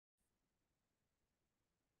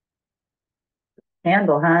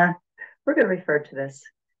Handle, huh? We're going to refer to this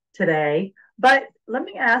today. But let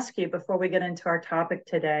me ask you before we get into our topic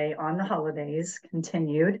today on the holidays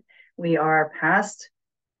continued. We are past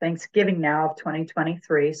Thanksgiving now of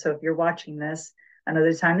 2023. So if you're watching this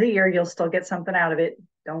another time of the year, you'll still get something out of it.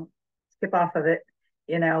 Don't skip off of it,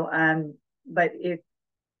 you know. But if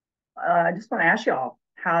I just want to ask y'all,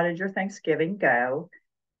 how did your Thanksgiving go?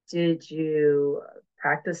 Did you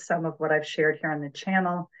practice some of what I've shared here on the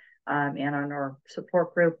channel and on our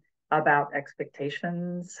support group about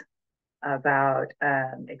expectations, about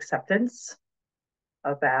acceptance,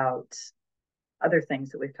 about other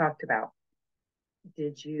things that we've talked about?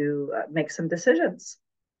 Did you make some decisions?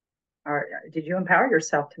 Or did you empower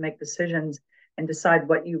yourself to make decisions and decide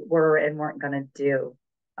what you were and weren't going to do?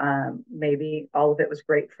 Maybe all of it was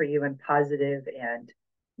great for you and positive and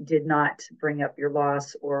did not bring up your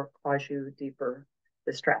loss or cause you deeper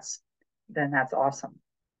distress. Then that's awesome.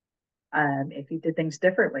 If you did things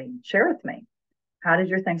differently, share with me. How did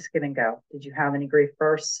your Thanksgiving go? Did you have any grief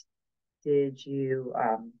bursts? Did you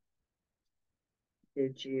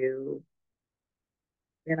did you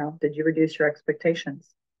did you reduce your expectations?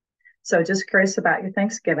 So just curious about your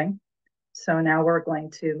Thanksgiving. So now we're going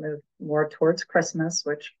to move more towards Christmas,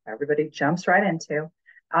 which everybody jumps right into.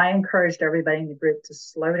 I encouraged everybody in the group to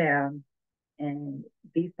slow down and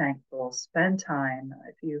be thankful, spend time.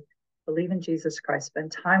 If you believe in Jesus Christ,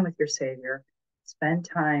 spend time with your Savior, spend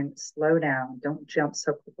time, slow down, don't jump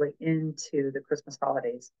so quickly into the Christmas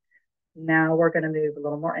holidays. Now we're going to move a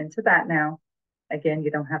little more into that now. Again,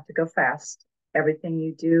 you don't have to go fast. Everything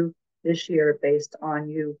you do this year based on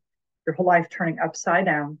your whole life turning upside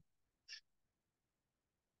down,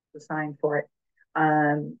 the sign for it,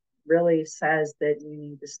 really says that you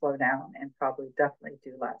need to slow down and probably definitely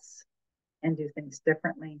do less and do things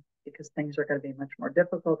differently because things are going to be much more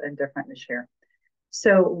difficult and different this year.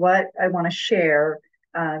 So, what I want to share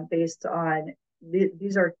based on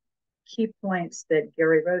these are key points that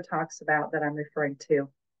Gary Rowe talks about that I'm referring to.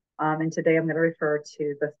 And today I'm going to refer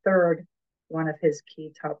to the third one of his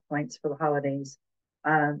key top points for the holidays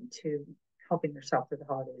to helping yourself through the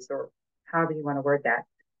holidays, or however you want to word that.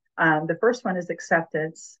 The first one is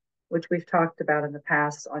acceptance, which we've talked about in the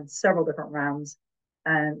past on several different rounds,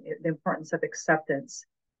 the importance of acceptance.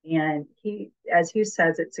 And as he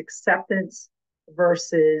says, it's acceptance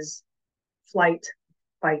versus flight,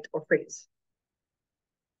 fight, or freeze.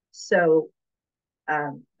 So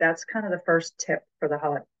that's kind of the first tip for the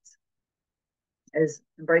holidays is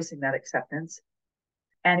embracing that acceptance.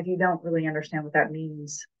 And if you don't really understand what that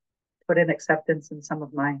means, put in acceptance in some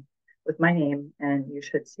of mine with my name, and you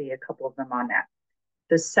should see a couple of them on that.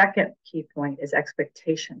 The second key point is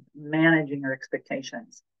expectation, managing your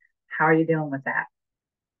expectations. How are you dealing with that?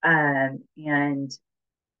 And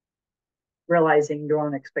realizing your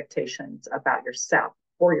own expectations about yourself,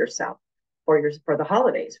 for the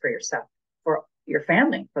holidays, for yourself, for your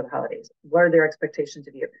family, for the holidays. What are their expectations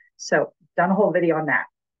of you? So, done a whole video on that.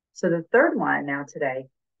 So, the third one now today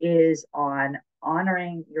is on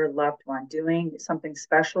honoring your loved one, doing something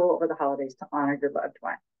special over the holidays to honor your loved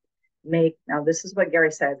one. Now, this is what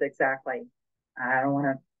Gary says exactly. I don't want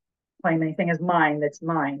to claim anything as mine that's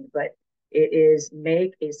mine, but it is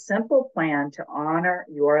make a simple plan to honor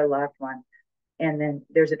your loved one. And then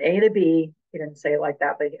there's an A to B. He didn't say it like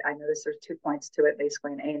that, but I noticed there's 2 points to it,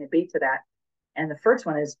 basically an A and a B to that. And the first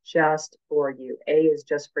one is just for you. A is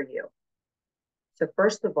just for you. So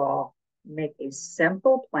first of all, make a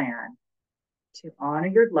simple plan to honor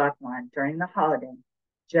your loved one during the holiday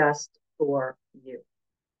just for you.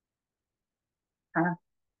 Huh?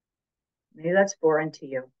 Maybe that's foreign to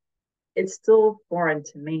you. It's still foreign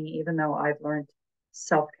to me, even though I've learned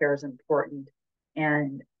self-care is important.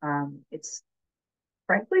 And it's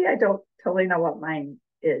frankly, I don't totally know what mine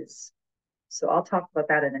is. So I'll talk about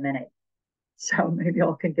that in a minute. So maybe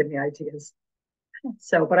y'all can give me ideas.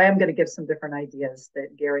 So, but I am going to give some different ideas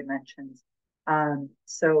that Gary mentions.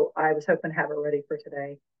 So I was hoping to have it ready for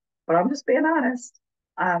today, but I'm just being honest.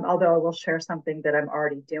 Although I will share something that I'm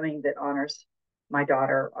already doing that honors my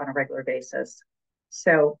daughter on a regular basis.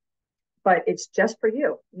 So, but it's just for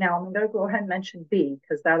you. Now I'm going to go ahead and mention B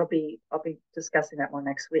because I'll be discussing that one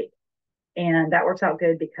next week. And that works out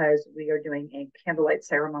good because we are doing a candlelight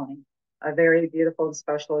ceremony, a very beautiful and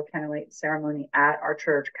special candlelight ceremony at our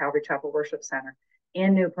church, Calvary Chapel Worship Center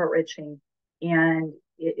in Newport Richey. And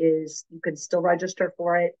it is, you can still register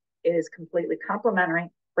for it. It is completely complimentary,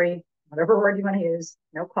 free, whatever word you want to use,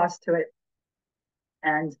 no cost to it.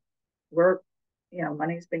 And we're,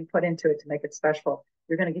 money's being put into it to make it special.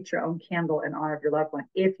 You're going to get your own candle in honor of your loved one.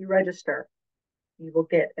 If you register, you will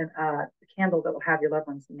get a candle that will have your loved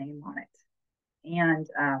one's name on it. And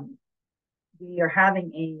we are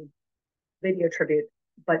having a video tribute,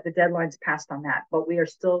 but the deadline's passed on that. But we are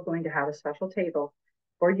still going to have a special table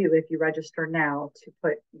for you if you register now to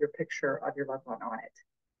put your picture of your loved one on it.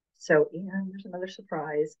 So, and there's another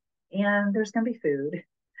surprise, and there's going to be food.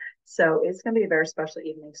 So it's going to be a very special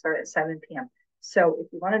evening, start at 7 p.m. So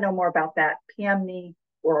if you want to know more about that, PM me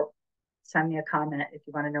or send me a comment if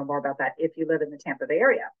you want to know more about that if you live in the Tampa Bay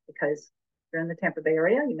area, because if you're in the Tampa Bay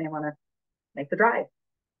area, you may want to make the drive.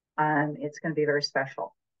 It's going to be very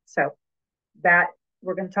special. So that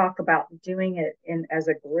we're going to talk about doing it in as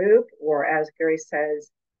a group or, as Gary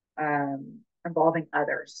says, involving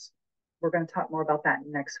others. We're going to talk more about that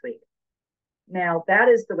next week. Now, that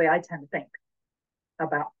is the way I tend to think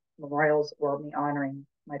about memorials or me honoring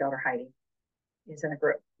my daughter Heidi, is in a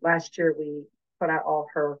group. Last year, we put out all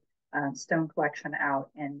her stone collection out,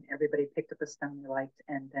 and everybody picked up a stone they liked.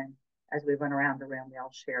 And then as we went around the room, we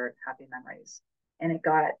all shared happy memories. And it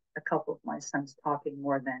got a couple of my sons talking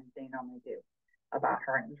more than they normally do about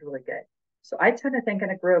her, and it was really good. So I tend to think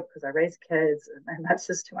in a group because I raise kids, and that's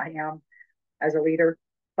just who I am as a leader.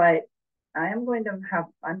 But I'm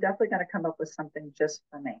definitely going to come up with something just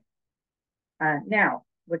for me. Now,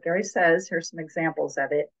 what Gary says, here's some examples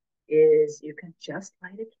of it, is you can just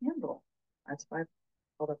light a candle. That's why I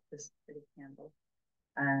pulled up this pretty candle.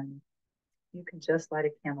 You can just light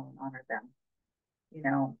a candle and honor them. You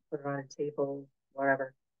know, put it on a table,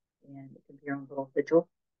 whatever, and it can be your own little vigil.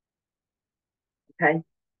 Okay,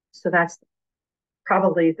 so that's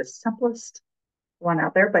probably the simplest one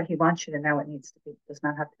out there, but he wants you to know it does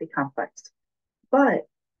not have to be complex. But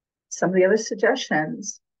some of the other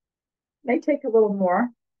suggestions may take a little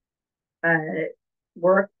more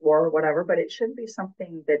work or whatever, but it should be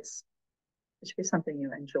something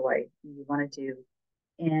you enjoy and you want to do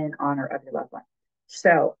in honor of your loved one.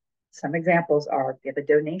 So some examples are give a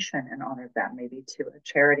donation in honor of them, maybe to a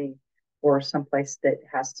charity or someplace that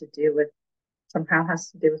somehow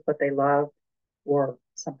has to do with what they love or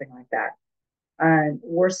something like that.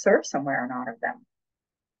 Or serve somewhere in honor of them.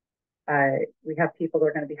 We have people that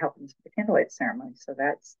are going to be helping us with the candlelight ceremony, so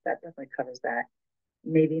that definitely covers that.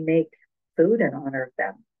 Maybe make food in honor of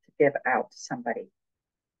them to give out to somebody,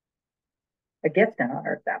 a gift in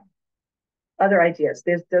honor of them. Other ideas.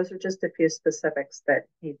 Those are just a few specifics that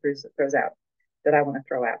he throws out that I want to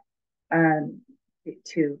throw out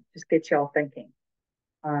to just get you all thinking.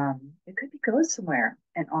 It could be go somewhere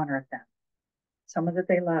in honor of them, someone that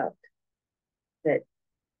they loved, that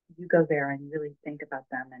you go there and you really think about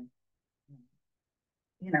them, and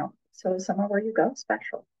so somewhere where you go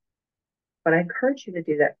special. But I encourage you to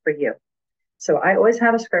do that for you. So I always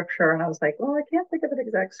have a scripture, and I was like, well, I can't think of an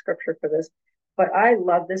exact scripture for this, but I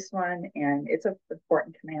love this one, and it's an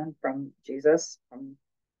important command from Jesus, from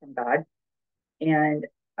God. And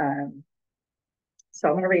so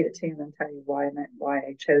I'm going to read it to you and then tell you why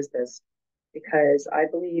I chose this, because I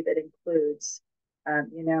believe it includes, a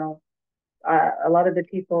lot of the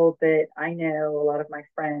people that I know, a lot of my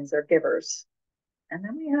friends are givers. And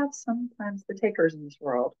then we have sometimes the takers in this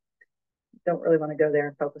world. Don't really want to go there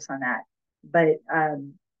and focus on that. But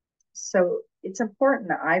so it's important,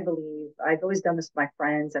 I believe, I've always done this with my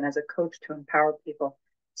friends and as a coach, to empower people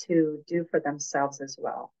to do for themselves as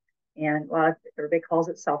well. And everybody calls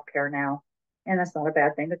it self-care now, and that's not a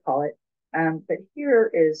bad thing to call it. But here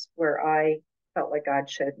is where I felt like God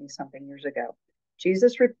showed me something years ago.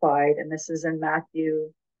 Jesus replied, and this is in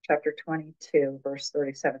Matthew chapter 22, verse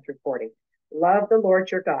 37 through 40. Love the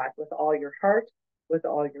Lord your God with all your heart, with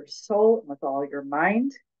all your soul, and with all your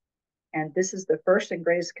mind. And this is the first and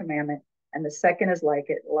greatest commandment. And the second is like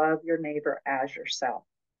it, love your neighbor as yourself.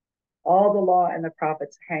 All the law and the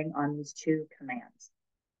prophets hang on these two commands.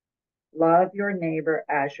 Love your neighbor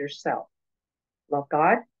as yourself. Love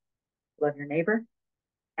God, love your neighbor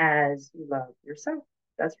as you love yourself.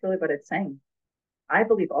 That's really what it's saying. I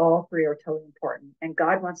believe all three are totally important, and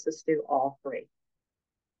God wants us to do all three.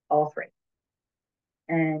 All three.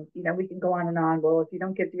 And, we can go on and on. Well, if you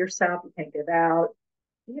don't give to yourself, you can't give out.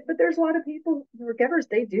 Yeah, but there's a lot of people who are givers.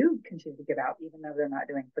 They do continue to give out, even though they're not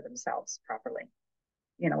doing for themselves properly.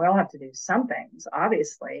 We all have to do some things,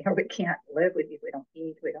 obviously, or we can't live. We don't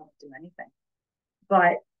eat. We don't do anything.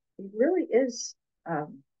 But it really is,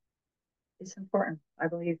 it's important. I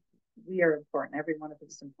believe we are important. Every one of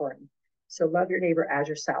us is important. So love your neighbor as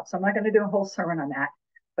yourself. So I'm not going to do a whole sermon on that,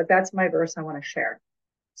 but that's my verse I want to share.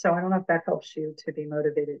 So I don't know if that helps you to be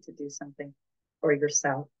motivated to do something for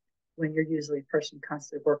yourself when you're usually a person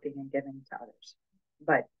constantly working and giving to others.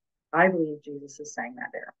 But I believe Jesus is saying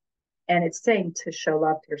that there. And it's saying to show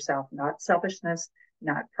love to yourself, not selfishness,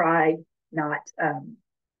 not pride, not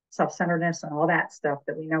self-centeredness and all that stuff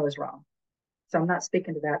that we know is wrong. So I'm not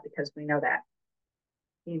speaking to that because we know that.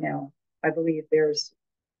 I believe there's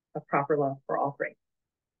a proper love for all three.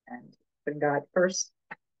 And putting God first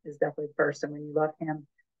is definitely first. And when you love Him,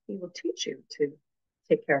 He will teach you to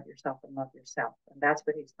take care of yourself and love yourself. And that's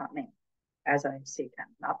what He's taught me as I seek Him.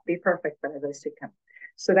 Not be perfect, but as I seek Him.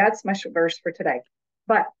 So that's my verse for today.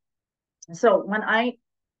 But so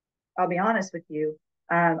I'll be honest with you,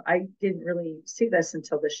 I didn't really see this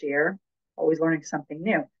until this year, always learning something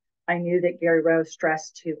new. I knew that Gary Rose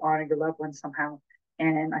stressed to honor your loved ones somehow,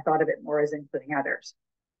 and I thought of it more as including others.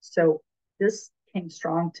 So this came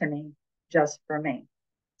strong to me just for me.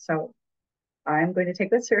 So I'm going to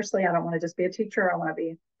take that seriously. I don't want to just be a teacher. I want to be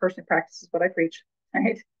a person who practices what I preach,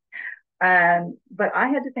 right? But I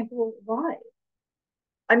had to think, well, why?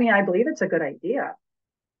 I mean, I believe it's a good idea.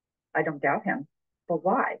 I don't doubt him, but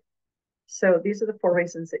why? So these are the four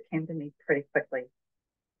reasons that came to me pretty quickly.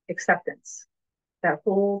 Acceptance, that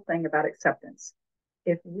whole thing about acceptance.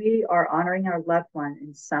 If we are honoring our loved one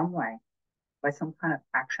in some way, by some kind of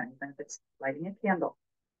action, even if it's lighting a candle,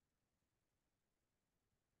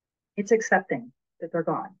 it's accepting that they're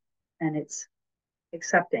gone and it's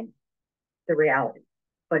accepting the reality,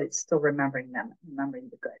 but it's still remembering them, remembering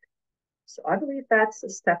the good. So I believe that's a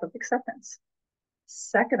step of acceptance.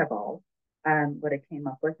 Second of all, what I came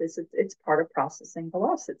up with is it's part of processing the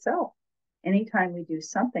loss itself. Anytime we do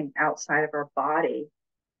something outside of our body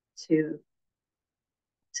to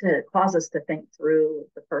cause us to think through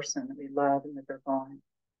the person that we love and that they're gone,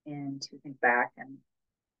 and to think back and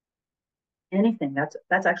anything,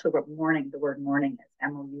 that's actually what mourning, the word mourning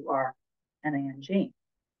is, mourning.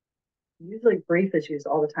 Usually grief is used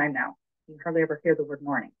all the time now. You hardly ever hear the word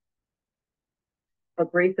mourning.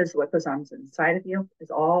 But grief is what goes on inside of you, is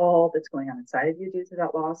all that's going on inside of you due to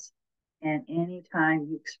that loss. And anytime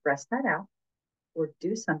you express that out or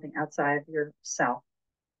do something outside of yourself,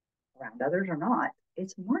 around others or not,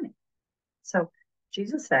 it's mourning. So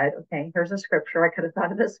Jesus said, okay, here's a scripture. I could have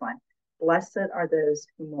thought of this one. Blessed are those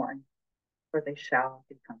who mourn, for they shall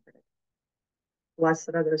be comforted.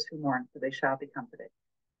 Blessed are those who mourn, for they shall be comforted.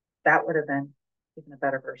 That would have been even a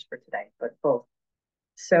better verse for today, but both.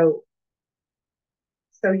 So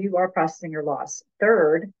you are processing your loss.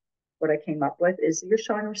 Third, what I came up with is you're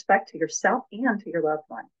showing respect to yourself and to your loved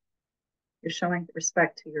one. You're showing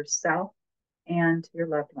respect to yourself and to your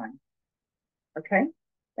loved one. Okay?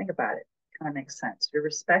 Think about it. Kind of makes sense. You're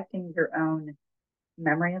respecting your own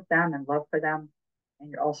memory of them and love for them,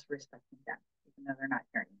 and you're also respecting them, even though they're not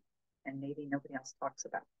hearing you. And maybe nobody else talks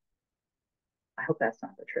about it. I hope that's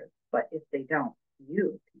not the truth. But if they don't,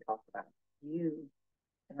 you can talk about it. You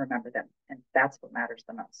can remember them. And that's what matters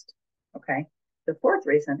the most. Okay. The fourth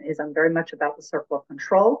reason is I'm very much about the circle of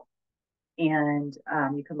control. And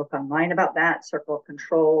you can look online about that circle of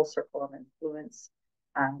control, circle of influence.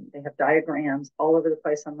 They have diagrams all over the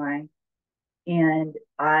place online. And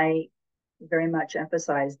I very much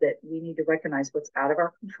emphasize that we need to recognize what's out of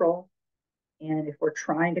our control. And if we're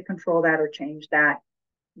trying to control that or change that,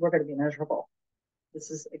 we're going to be miserable. This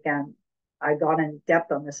is, again, I got in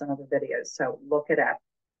depth on this in other videos. So look it up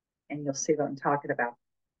and you'll see what I'm talking about.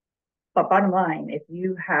 But bottom line, if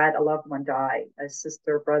you had a loved one die, a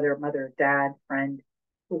sister, brother, mother, dad, friend,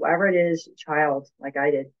 whoever it is, child, like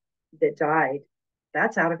I did, that died,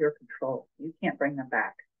 that's out of your control. You can't bring them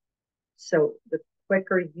back. So the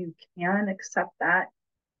quicker you can accept that,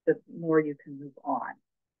 the more you can move on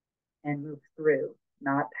and move through,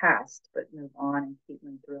 not past, but move on and keep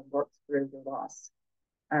moving through and work through the loss.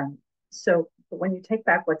 But when you take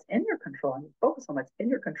back what's in your control and you focus on what's in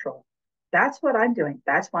your control, that's what I'm doing.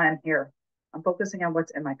 That's why I'm here. I'm focusing on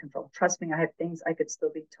what's in my control. Trust me, I have things I could still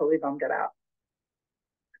be totally bummed about,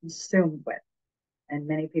 consumed with, and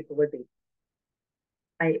many people would be.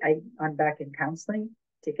 I'm back in counseling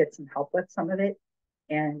to get some help with some of it,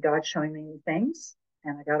 and God's showing me new things,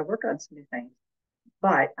 and I got to work on some new things.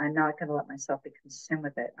 But I'm not going to let myself be consumed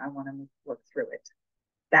with it. I want to work through it.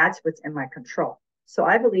 That's what's in my control. So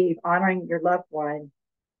I believe honoring your loved one,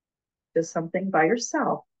 just something by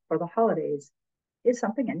yourself for the holidays, is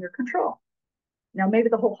something in your control. Now, maybe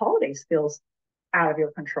the whole holidays feels out of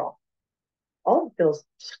your control. All it feels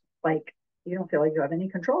like you don't feel like you have any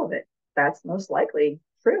control of it. That's most likely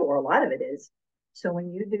true, or a lot of it is. So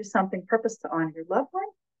when you do something purpose to honor your loved one,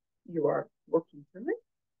 you are working through it.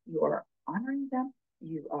 You are honoring them.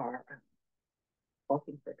 You are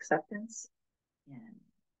working for acceptance and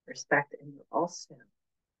respect, and you're also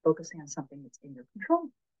focusing on something that's in your control.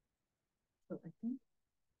 So I think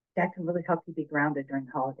that can really help you be grounded during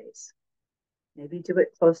the holidays. Maybe do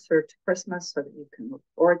it closer to Christmas so that you can look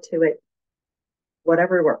forward to it.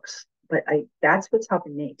 Whatever works. But that's what's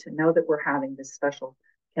helping me to know that we're having this special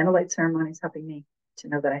candlelight ceremony is helping me to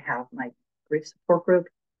know that I have my Grief support group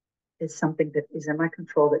is something that is in my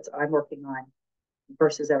control that I'm working on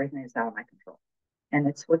versus everything that's out of my control. And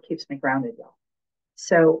it's what keeps me grounded, y'all.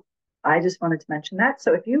 So I just wanted to mention that.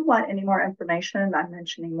 So if you want any more information, I'm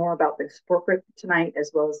mentioning more about the support group tonight,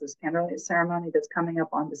 as well as this candlelight ceremony that's coming up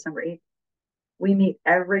on December 8th. We meet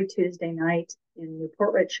every Tuesday night in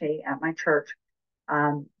Newport Richey at my church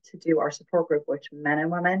to do our support group, which men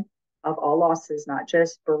and women of all losses, not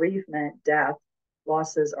just bereavement, death,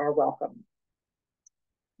 losses are welcome.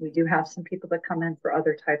 We do have some people that come in for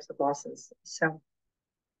other types of losses. So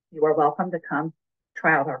you are welcome to come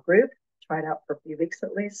try out our group, try it out for a few weeks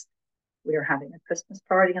at least. We are having a Christmas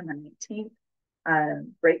party on the 19th.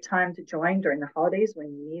 Great time to join during the holidays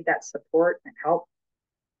when you need that support and help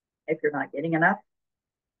if you're not getting enough.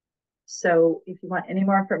 So if you want any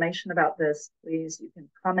more information about this, please, you can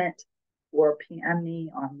comment or PM me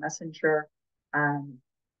on Messenger,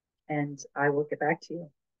 and I will get back to you.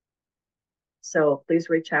 So please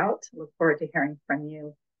reach out. Look forward to hearing from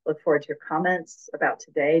you. Look forward to your comments about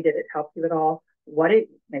today. Did it help you at all? Maybe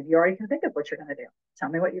you already can think of what you're going to do. Tell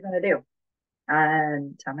me what you're going to do.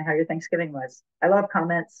 And tell me how your Thanksgiving was. I love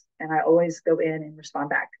comments, and I always go in and respond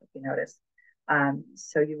back if you notice.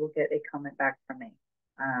 So you will get a comment back from me.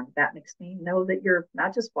 That makes me know that you're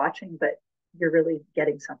not just watching, but you're really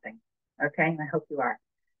getting something. Okay, and I hope you are.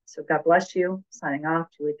 So God bless you. Signing off,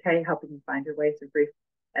 Julie Kay, helping you find your way through grief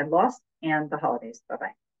and loss and the holidays.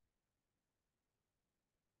 Bye-bye.